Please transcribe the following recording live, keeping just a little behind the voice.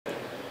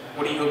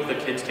What do you hope the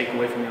kids take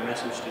away from your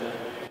message today?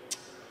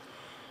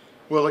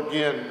 Well,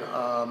 again,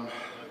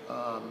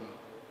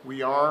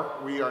 we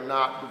are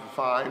not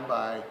defined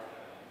by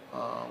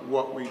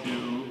what we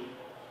do,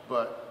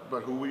 but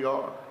who we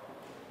are.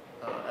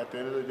 At the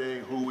end of the day,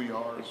 who we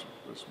are is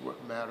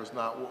what matters,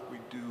 not what we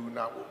do,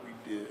 not what we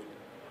did.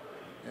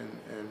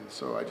 And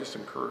so I just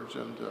encourage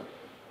them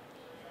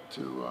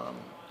to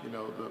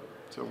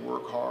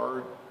work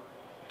hard,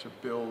 to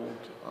build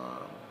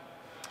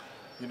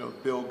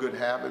build good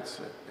habits,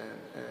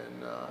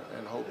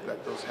 and hope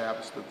that those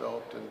habits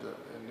developed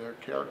in their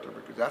character,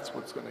 because that's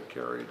what's going to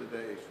carry the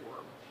day for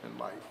them in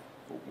life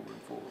moving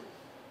forward.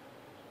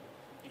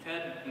 You've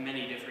had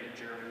many different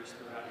journeys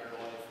throughout your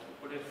life.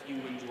 What have you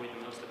enjoyed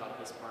the most about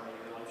this part of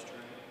your life's journey?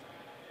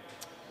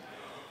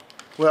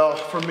 Well,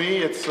 for me,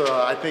 it's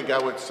I think I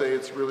would say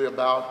it's really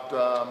about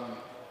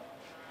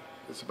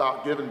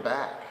giving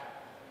back.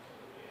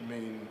 I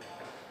mean,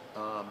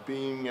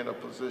 being in a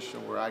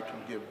position where I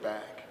can give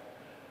back.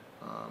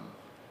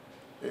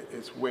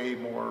 It's way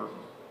more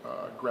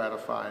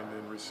gratifying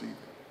than receiving.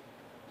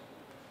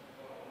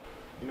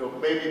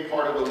 Maybe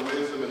part of the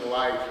wisdom in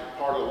life,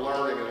 part of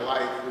learning in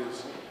life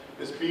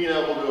is being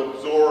able to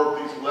absorb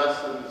these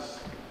lessons,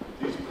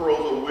 these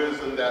pearls of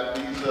wisdom that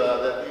these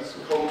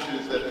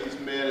coaches, that these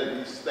men and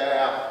these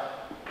staff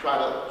try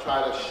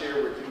to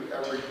share with you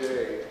every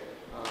day.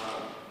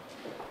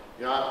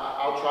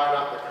 I'll try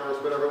not to curse,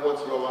 but every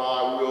once in a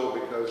while I will,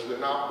 because they're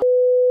not.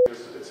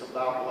 It's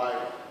about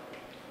life.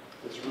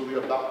 It's really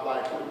about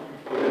life, what you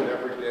put in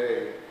every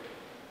day.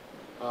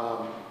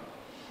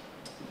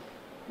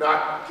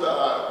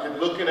 You're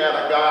looking at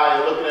a guy,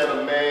 you're looking at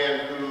a man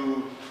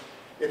who,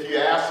 if you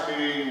ask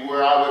me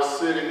where I was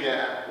sitting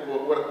at,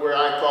 where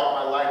I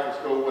thought my life was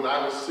going, when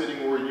I was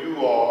sitting where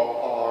you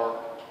all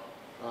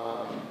are,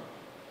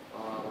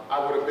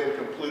 I would have been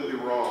completely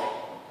wrong.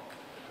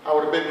 I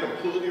would have been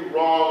completely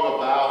wrong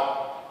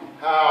about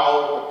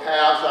how the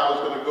paths I was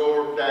going to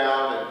go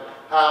down and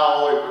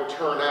how it would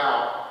turn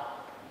out.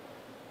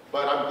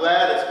 But I'm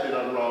glad it's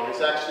been wrong.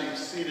 It's actually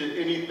exceeded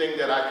anything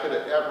that I could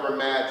have ever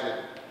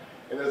imagined.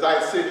 And as I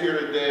sit here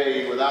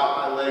today without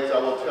my legs, I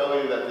will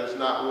tell you that there's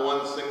not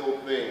one single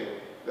thing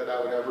that I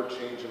would ever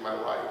change in my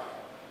life.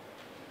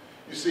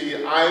 You see,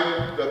 the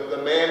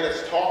man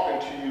that's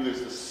talking to you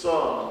is the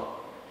sum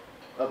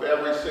of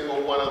every single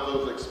one of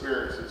those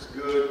experiences,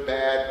 good,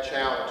 bad,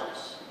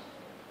 challenges.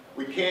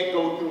 We can't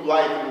go through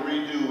life and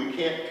redo. We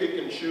can't pick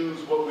and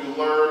choose what we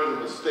learn and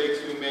the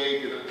mistakes we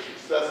make and the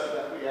successes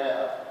that we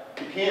have.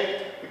 We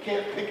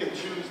can't pick and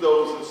choose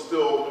those and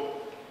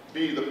still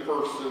be the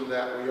person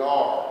that we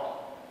are.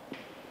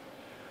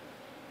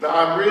 Now,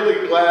 I'm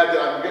really glad that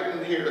I'm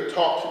getting here to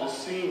talk to the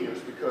seniors,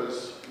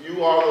 because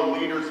you are the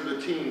leaders of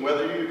the team.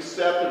 Whether you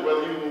accept it,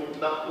 whether you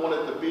not want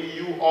it to be,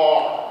 you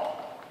are.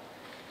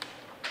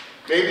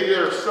 Maybe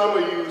there are some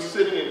of you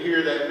sitting in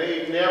here that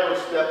may never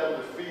step in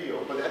the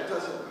field, but that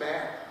doesn't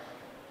matter.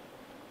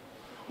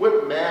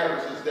 What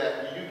matters is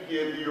that you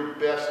give your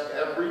best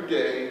every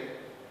day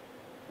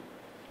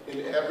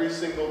in every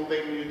single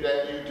thing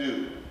that you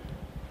do.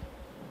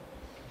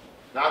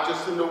 Not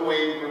just in the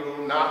weight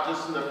room, not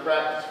just in the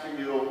practice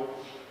field,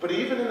 but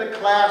even in the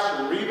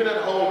classroom, even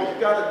at home. If you've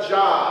got a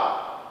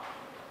job,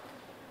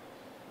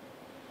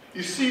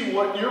 you see,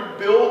 what you're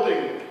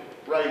building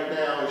right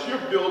now is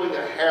you're building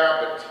a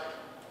habit.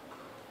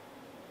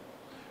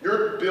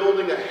 You're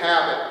building a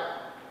habit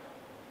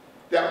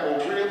that will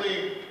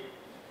really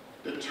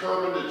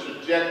determine the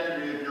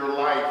trajectory of your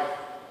life,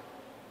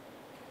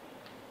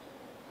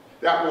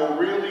 that will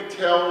really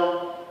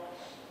tell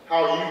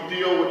how you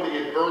deal with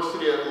the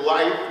adversity of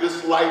life.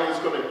 This life is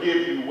going to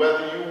give you,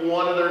 whether you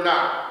want it or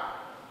not,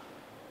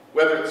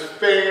 whether it's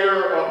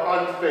fair or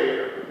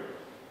unfair.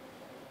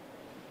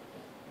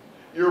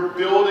 You're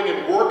building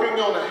and working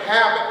on a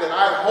habit that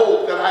I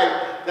hope that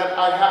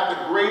I have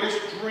the greatest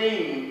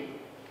dream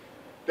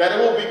that it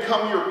will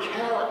become your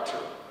character.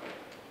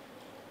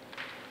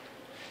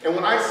 And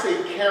when I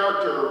say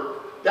character,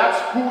 that's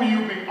who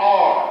you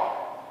are.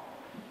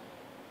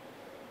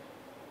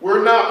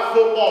 We're not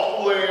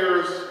football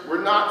players.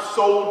 We're not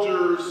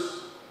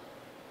soldiers.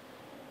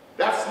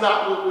 That's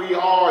not what we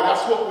are.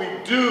 That's what we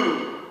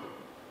do.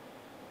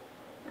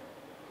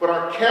 But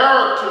our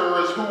character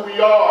is who we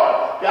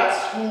are.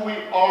 That's who we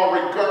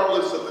are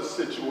regardless of the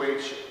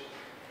situation.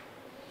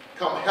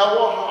 Come hell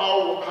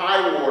or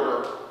high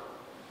water,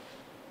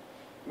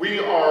 we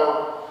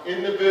are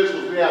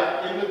individuals. We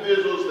have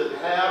individuals that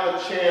have a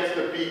chance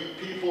to be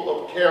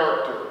people of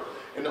character.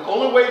 And the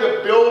only way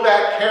to build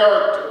that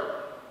character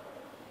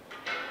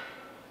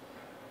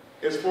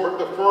is for it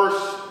to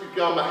first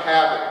become a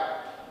habit.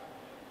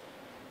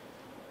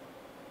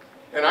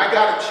 And I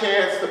got a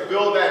chance to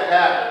build that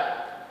habit.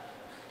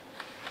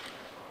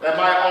 At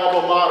my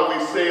alma mater,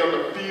 we say, on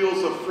the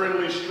fields of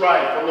friendly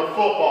strife, on the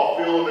football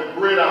field, on the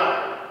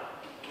gridiron.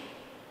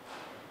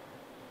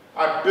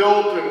 I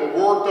built and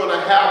worked on a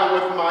habit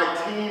with my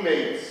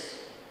teammates.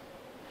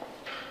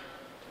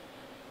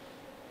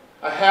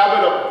 A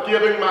habit of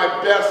giving my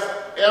best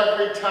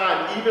every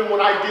time, even when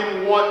I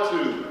didn't want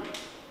to.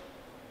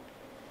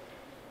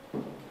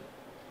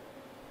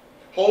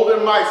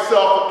 Holding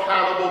myself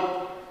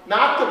accountable,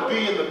 not to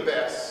being the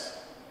best,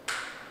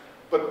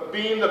 but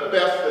being the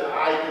best that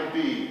I can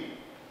be.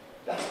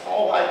 That's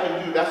all I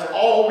can do. That's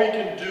all we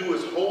can do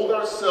is hold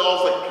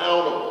ourselves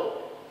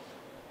accountable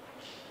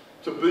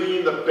to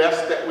being the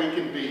best that we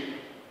can be.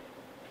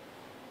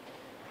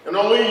 And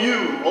only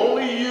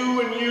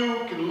you and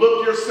you can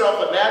look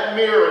yourself in that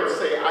mirror and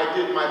say, I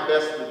did my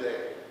best today.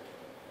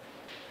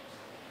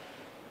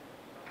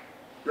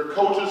 Your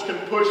coaches can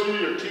push you,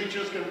 your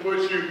teachers can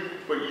push you,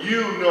 but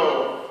you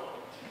know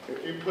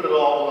if you put it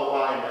all on the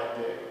line that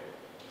day.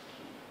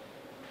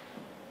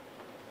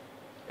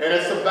 And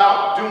it's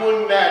about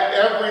doing that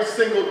every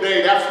single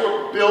day. That's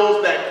what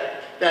builds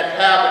that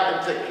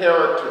habit into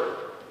character.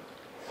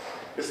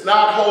 It's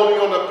not holding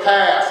on the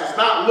past. It's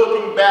not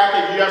looking back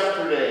at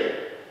yesterday.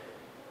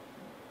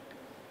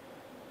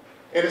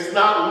 And it's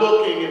not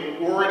looking and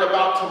worried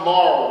about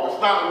tomorrow.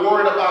 It's not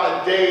worried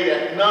about a day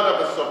that none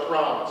of us are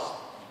promised.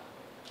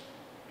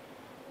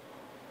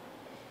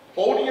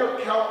 Holding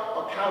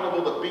yourself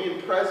accountable to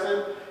being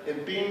present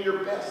and being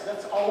your best.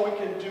 That's all we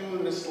can do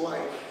in this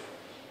life.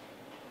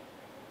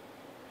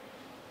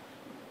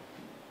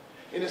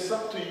 And it's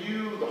up to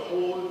you to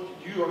hold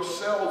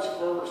yourselves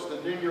first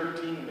and then your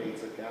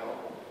teammates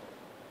accountable.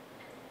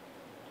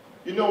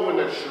 You know when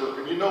they're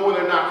shirking. You know when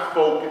they're not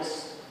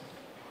focused.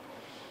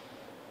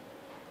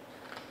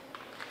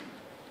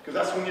 Because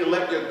that's when you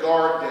let your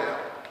guard down.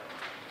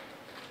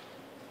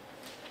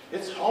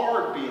 It's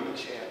hard being a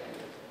champion.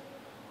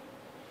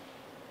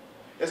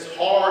 It's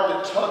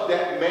hard to tug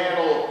that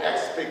mantle of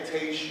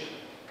expectation.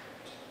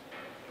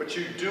 But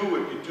you do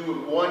it. You do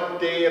it one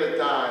day at a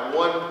time,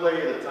 one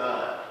play at a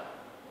time.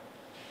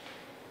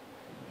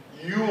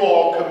 You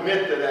all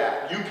commit to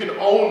that. You can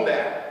own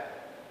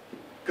that.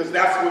 Because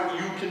that's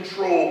what you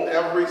control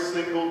every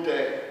single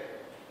day.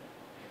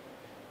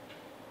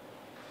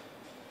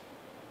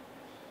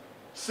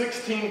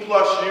 16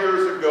 plus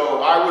years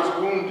ago, I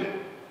was wounded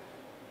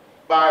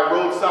by a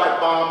roadside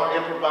bomb or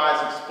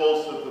improvised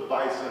explosive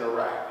device in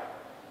Iraq.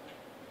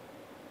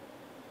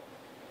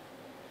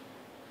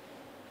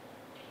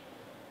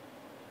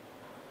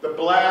 The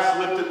blast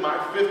lifted my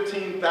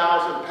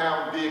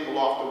 15,000-pound vehicle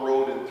off the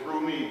road and blew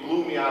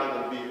me out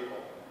of the vehicle,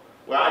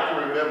 where I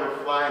can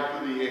remember flying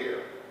through the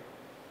air,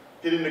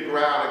 hitting the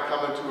ground and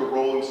coming to a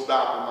rolling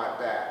stop on my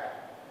back.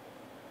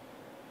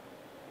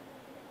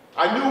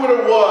 I knew what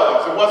it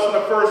was. It wasn't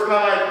the first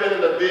time I'd been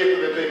in a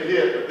vehicle that had been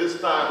hit, but this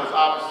time was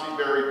obviously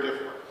very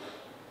different.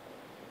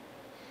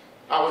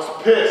 I was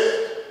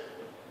pissed.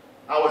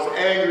 I was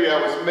angry. I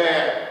was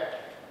mad.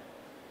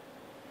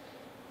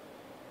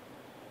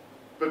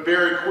 But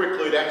very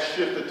quickly that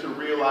shifted to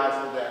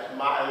realizing that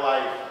my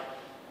life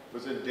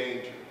was in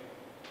danger.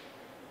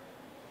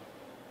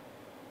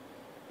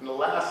 And the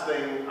last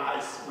thing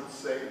I would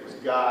say was,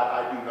 God,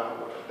 I do not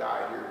want to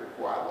die here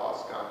before I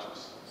lost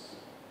consciousness.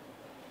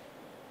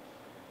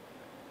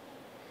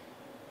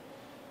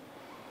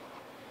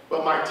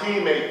 But my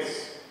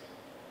teammates,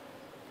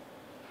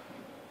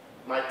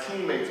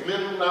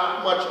 men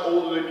not much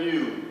older than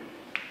you,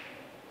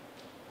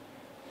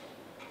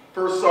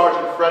 First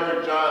Sergeant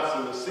Frederick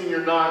Johnson, the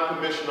senior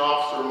non-commissioned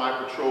officer of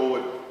my patrol,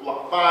 would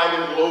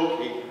find and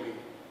locate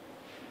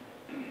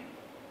me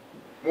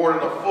more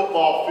than a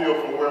football field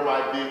from where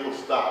my vehicle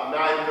stopped,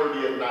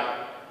 9:30 at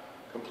night,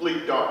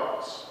 complete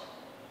darkness,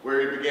 where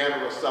he began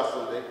to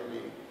resuscitate me.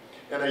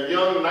 And a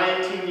young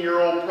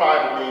 19-year-old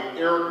private named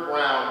Eric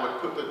Brown would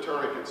put the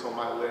tourniquets on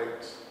my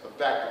legs, the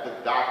fact that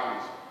the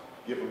doctors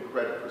give him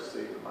credit for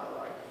saving my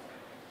life.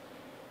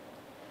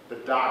 The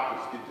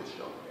doctors give this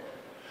young man.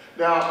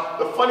 Now,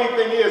 the funny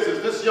thing is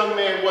this young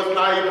man was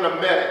not even a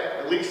medic,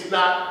 at least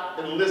not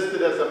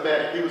enlisted as a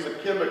medic. He was a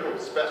chemical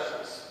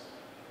specialist,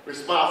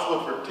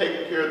 responsible for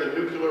taking care of the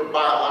nuclear,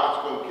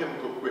 biological, and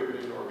chemical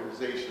equipment in the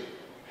organization.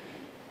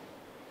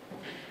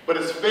 But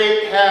his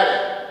fate had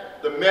it.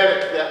 The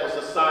medic that was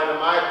assigned to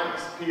my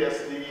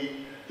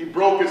PSD, he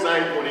broke his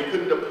ankle and he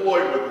couldn't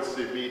deploy with us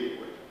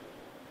immediately.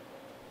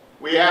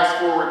 We asked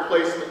for a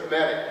replacement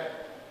medic,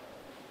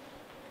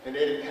 and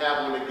they didn't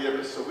have one to give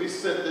us. So we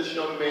sent this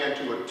young man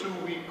to a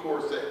 2-week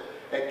course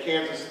at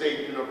Kansas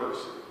State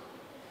University.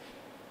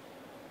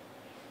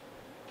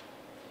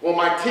 Well,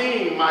 my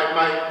team,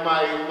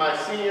 my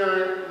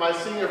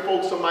senior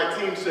folks on my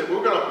team said,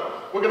 we're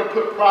gonna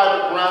put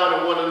Private Brown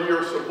in one of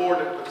your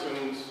subordinate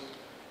platoons,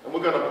 and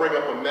we're gonna bring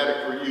up a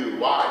medic for you.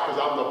 Why? Because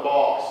I'm the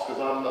boss,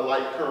 because I'm the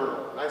light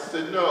colonel. And I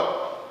said,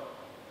 no.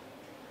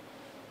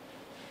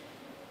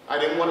 I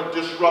didn't want to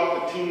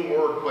disrupt the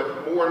teamwork,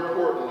 but more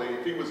importantly,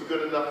 if he was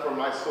good enough for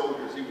my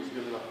soldiers, he was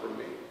good enough for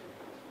me.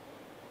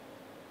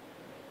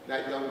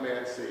 That young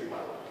man saved my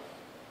life.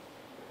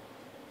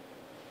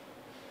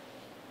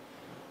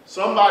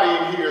 Somebody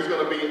in here is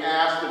going to be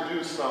asked to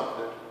do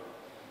something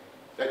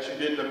that you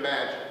didn't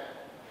imagine.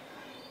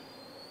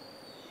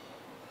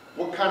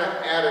 What kind of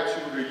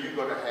attitude are you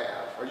going to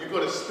have? Are you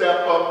going to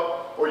step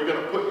up, or are you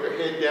going to put your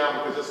head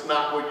down because it's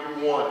not what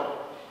you wanted?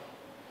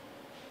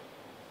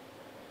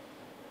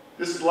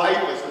 This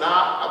life is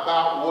not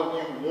about what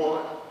you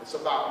want. It's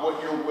about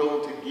what you're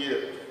willing to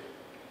give.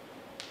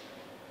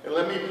 And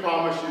let me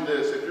promise you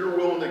this, if you're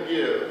willing to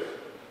give,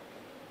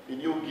 then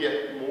you'll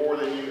get more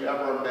than you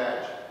ever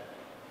imagined.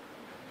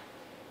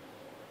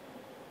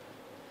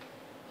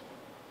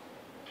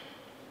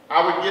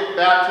 I would get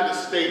back to the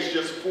States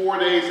just 4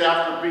 days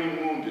after being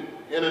wounded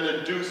in an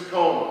induced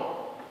coma,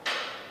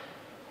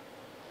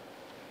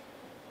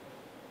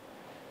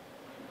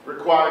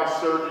 requiring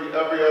surgery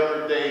every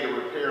other day to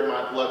repair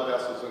my blood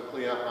vessels and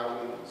clean up my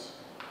wounds.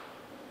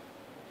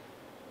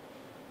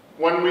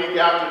 1 week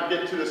after I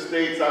get to the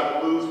States, I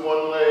would lose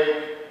one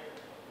leg,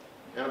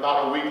 and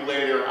about a week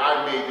later,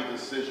 I made the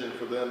decision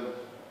for them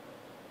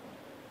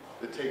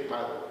to take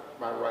my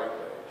right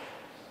leg.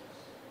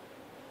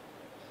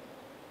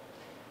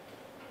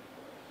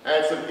 I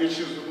had some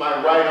issues with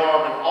my right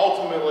arm, and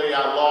ultimately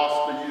I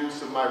lost the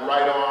use of my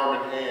right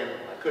arm and hand.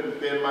 I couldn't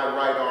bend my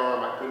right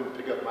arm, I couldn't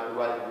pick up my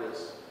right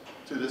wrist.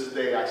 To this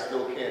day, I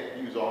still can't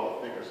use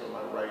all the fingers on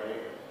my right hand.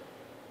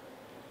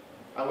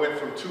 I went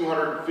from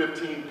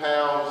 215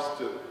 pounds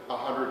to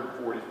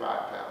 145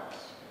 pounds.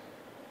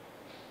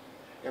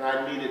 And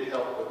I needed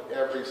help with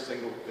every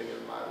single thing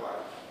in my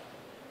life.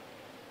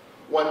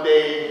 One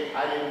day,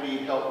 I didn't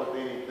need help with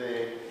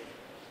anything,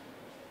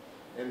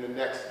 and the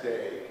next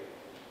day,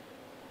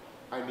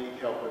 I need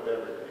help with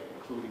everything,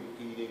 including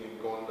eating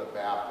and going to the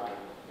bathroom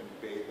and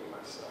bathing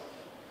myself.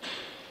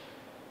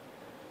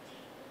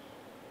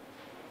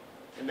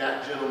 And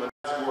that, gentleman,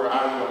 that's where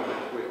I wanted to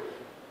quit.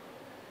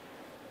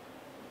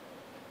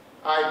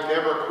 I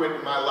never quit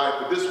in my life,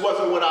 but this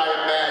wasn't what I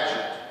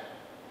imagined.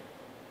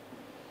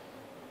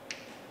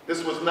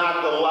 This was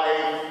not the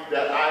life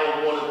that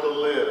I wanted to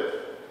live,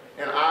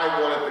 and I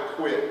wanted to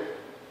quit.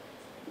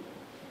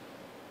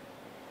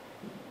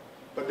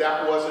 But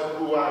that wasn't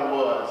who I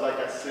was. Like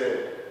I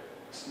said,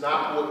 it's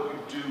not what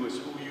you do, it's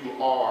who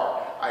you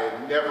are. I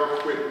had never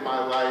quit in my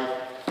life,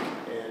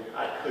 and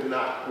I could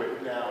not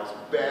quit now. As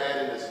bad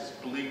and as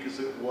bleak as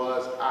it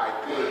was, I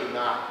could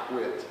not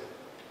quit.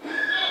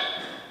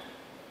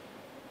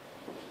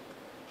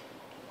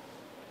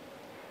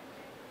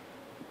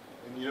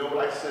 And you know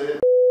what I said?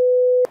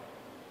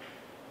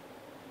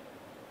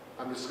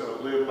 I'm just going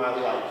to live my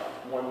life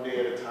one day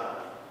at a time.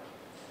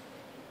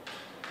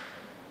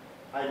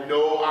 I had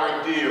no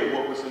idea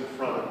what was in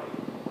front of me.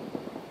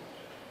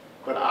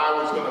 But I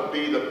was going to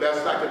be the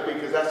best I could be,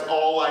 because that's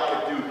all I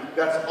could do.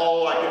 That's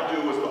all I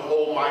could do was to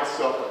hold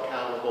myself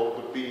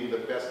accountable to being the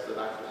best that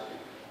I could be.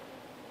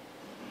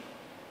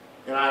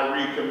 And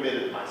I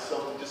recommitted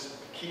myself to just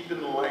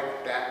keeping life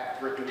that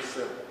freaking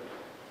simple.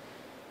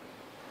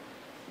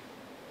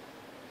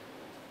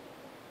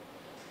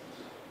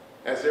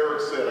 As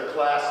Eric said, a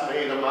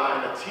classmate of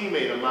mine, a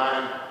teammate of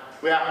mine,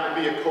 who happened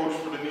to be a coach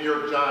for the New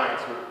York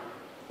Giants,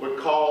 would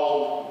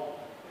call,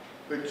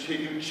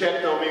 he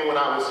checked on me when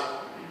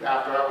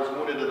after I was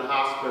wounded in the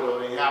hospital,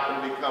 and he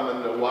happened to be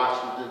coming to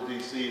Washington,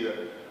 D.C.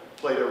 to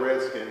play the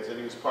Redskins, and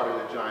he was part of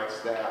the Giants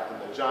staff,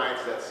 and the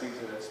Giants that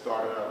season had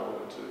started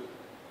out 0-2.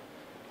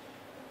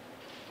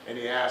 And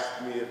he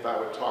asked me if I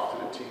would talk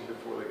to the team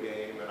before the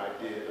game, and I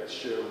did. I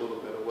shared a little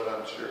bit of what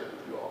I'm sharing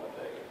with you all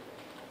today.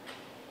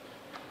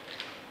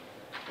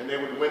 And they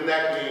would win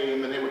that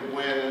game, and they would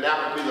win, and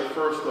that would be the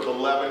first of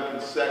 11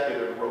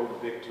 consecutive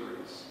road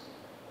victories,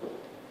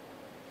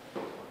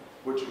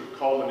 which would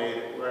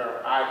culminate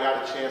where I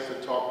got a chance to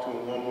talk to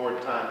him one more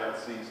time that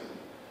season,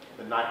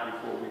 the night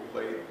before we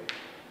played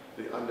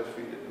the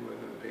undefeated New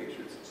England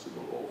Patriots in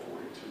Super Bowl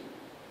 42.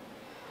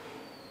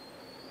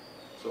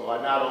 So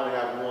I not only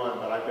have one,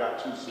 but I've got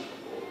 2 Super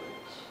Bowl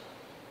rings.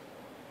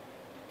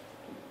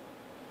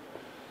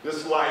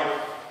 This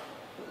life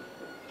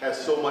has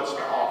so much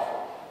to offer.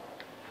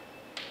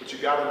 But you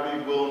got to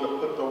be willing to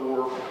put the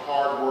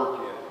hard work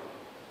in.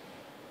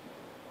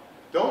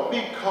 Don't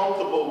be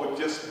comfortable with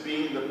just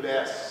being the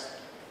best.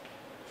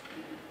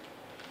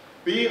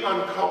 Be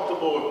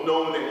uncomfortable with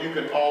knowing that you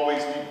can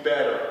always be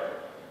better.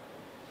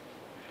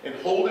 And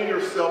holding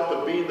yourself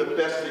to being the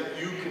best that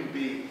you can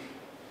be.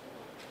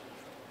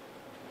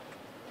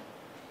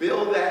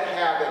 Build that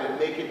habit and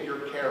make it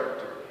your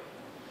character.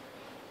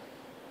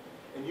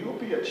 And you'll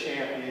be a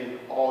champion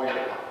all your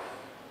life.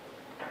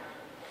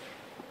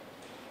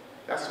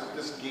 That's what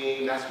this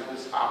game, that's what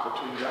this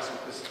opportunity, that's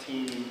what this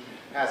team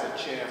has a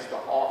chance to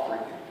offer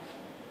you.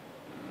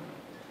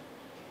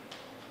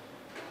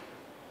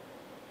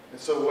 And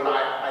so what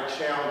I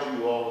challenge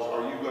you all is,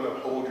 are you going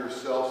to hold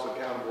yourselves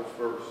accountable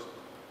first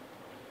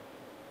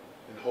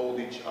and hold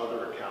each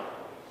other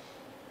accountable?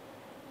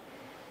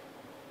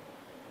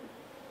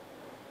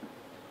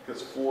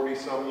 Because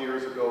 40-some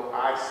years ago,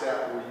 I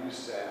sat where you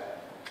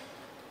sat,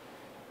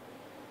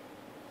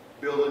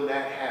 building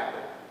that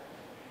habit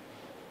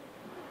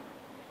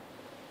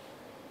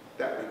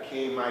that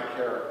became my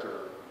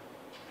character,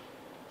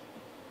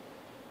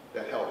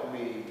 that helped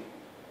me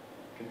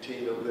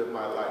continue to live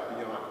my life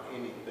beyond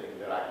anything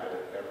that I could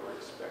have ever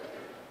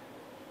expected.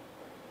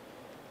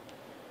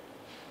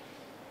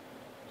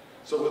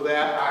 So with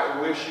that, I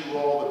wish you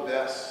all the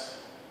best.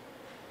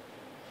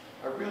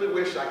 I really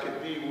wish I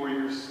could be where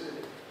you're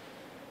sitting.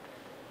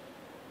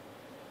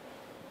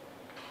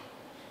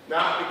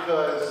 Not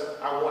because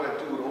I want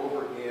to do it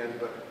over again,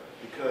 but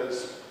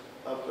because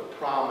of the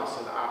promise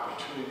and the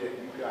opportunity that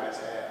you guys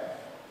have.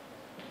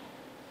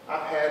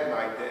 I've had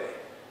my day.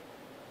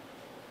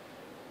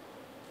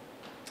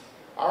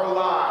 Our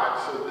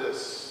lives are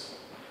this.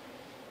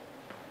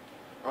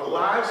 Our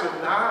lives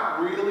are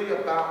not really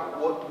about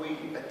what we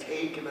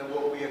take and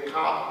what we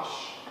accomplish.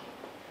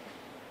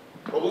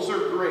 Those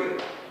are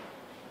great.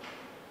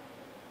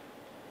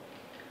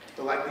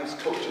 But like these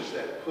coaches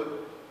that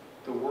put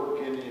the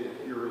work in you,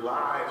 your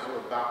lives are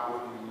about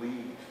what you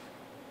leave,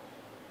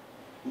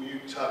 who you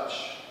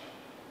touch.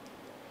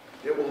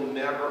 It will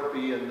never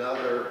be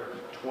another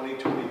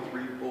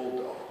 2023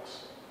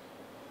 Bulldogs.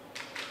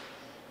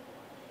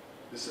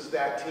 This is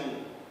that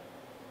team.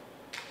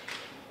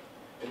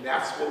 And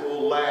that's what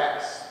will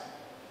last.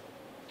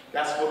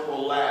 That's what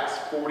will last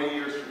 40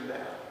 years from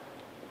now.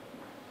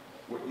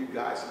 What you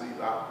guys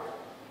leave out there.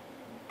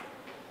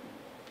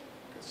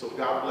 And so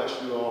God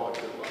bless you all and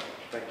good luck.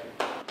 Thank you.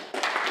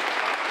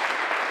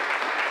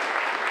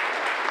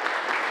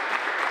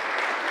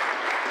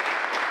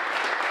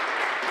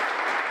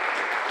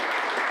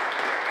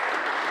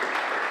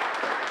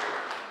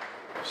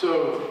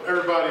 So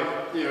everybody,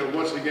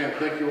 once again,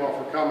 thank you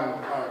all for coming.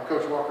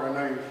 Coach Walker, I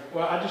know you.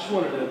 Well, I just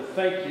wanted to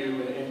thank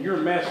you, and your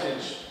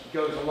message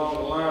goes along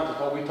the lines of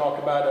what we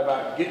talk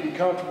about getting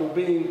comfortable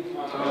being. We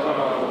talk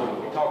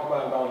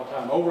about it all the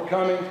time.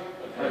 Overcoming.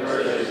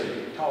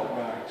 We talk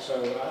about it.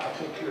 So I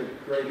think you're a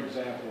great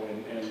example,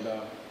 and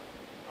I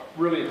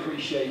really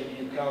appreciate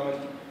you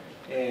coming.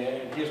 And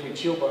it gives me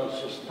chill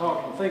bumps just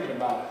talking, thinking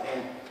about it.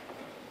 And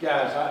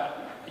guys,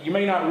 you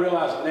may not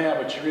realize it now,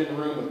 but you're in the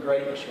room with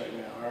greatness right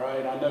now. All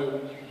right, I know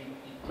you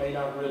may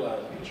not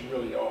realize it, but you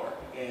really are.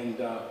 And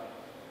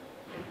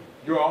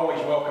you're always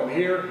welcome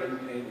here,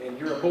 and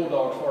you're a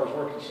Bulldog as far as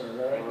we're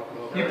concerned. All right.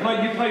 You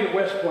played at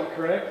West Point,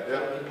 correct?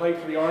 Yeah. You played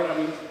for the Army. I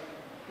mean,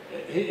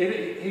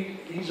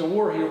 he's a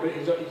war hero, but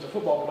he's a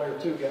football player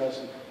too,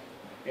 guys.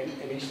 And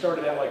he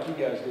started out like you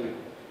guys did,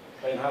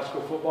 playing high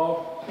school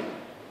football,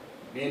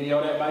 being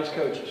yelled at by his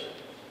coaches.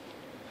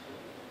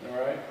 All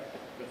right.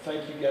 But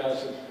thank you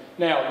guys. And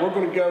now we're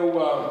going to go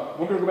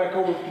back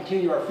over and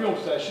continue our film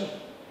session,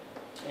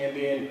 and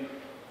then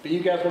if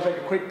you guys want to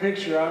take a quick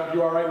picture,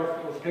 you all right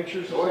with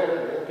pictures? Go ahead.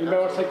 Anybody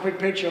want to take a quick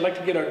picture? I'd like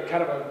to get a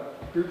kind of a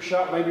group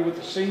shot, maybe with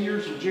the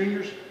seniors and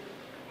juniors,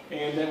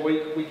 and then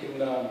we can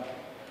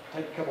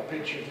take a couple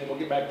pictures, and we'll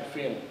get back to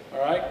film. All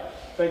right?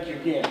 Thank you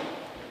again.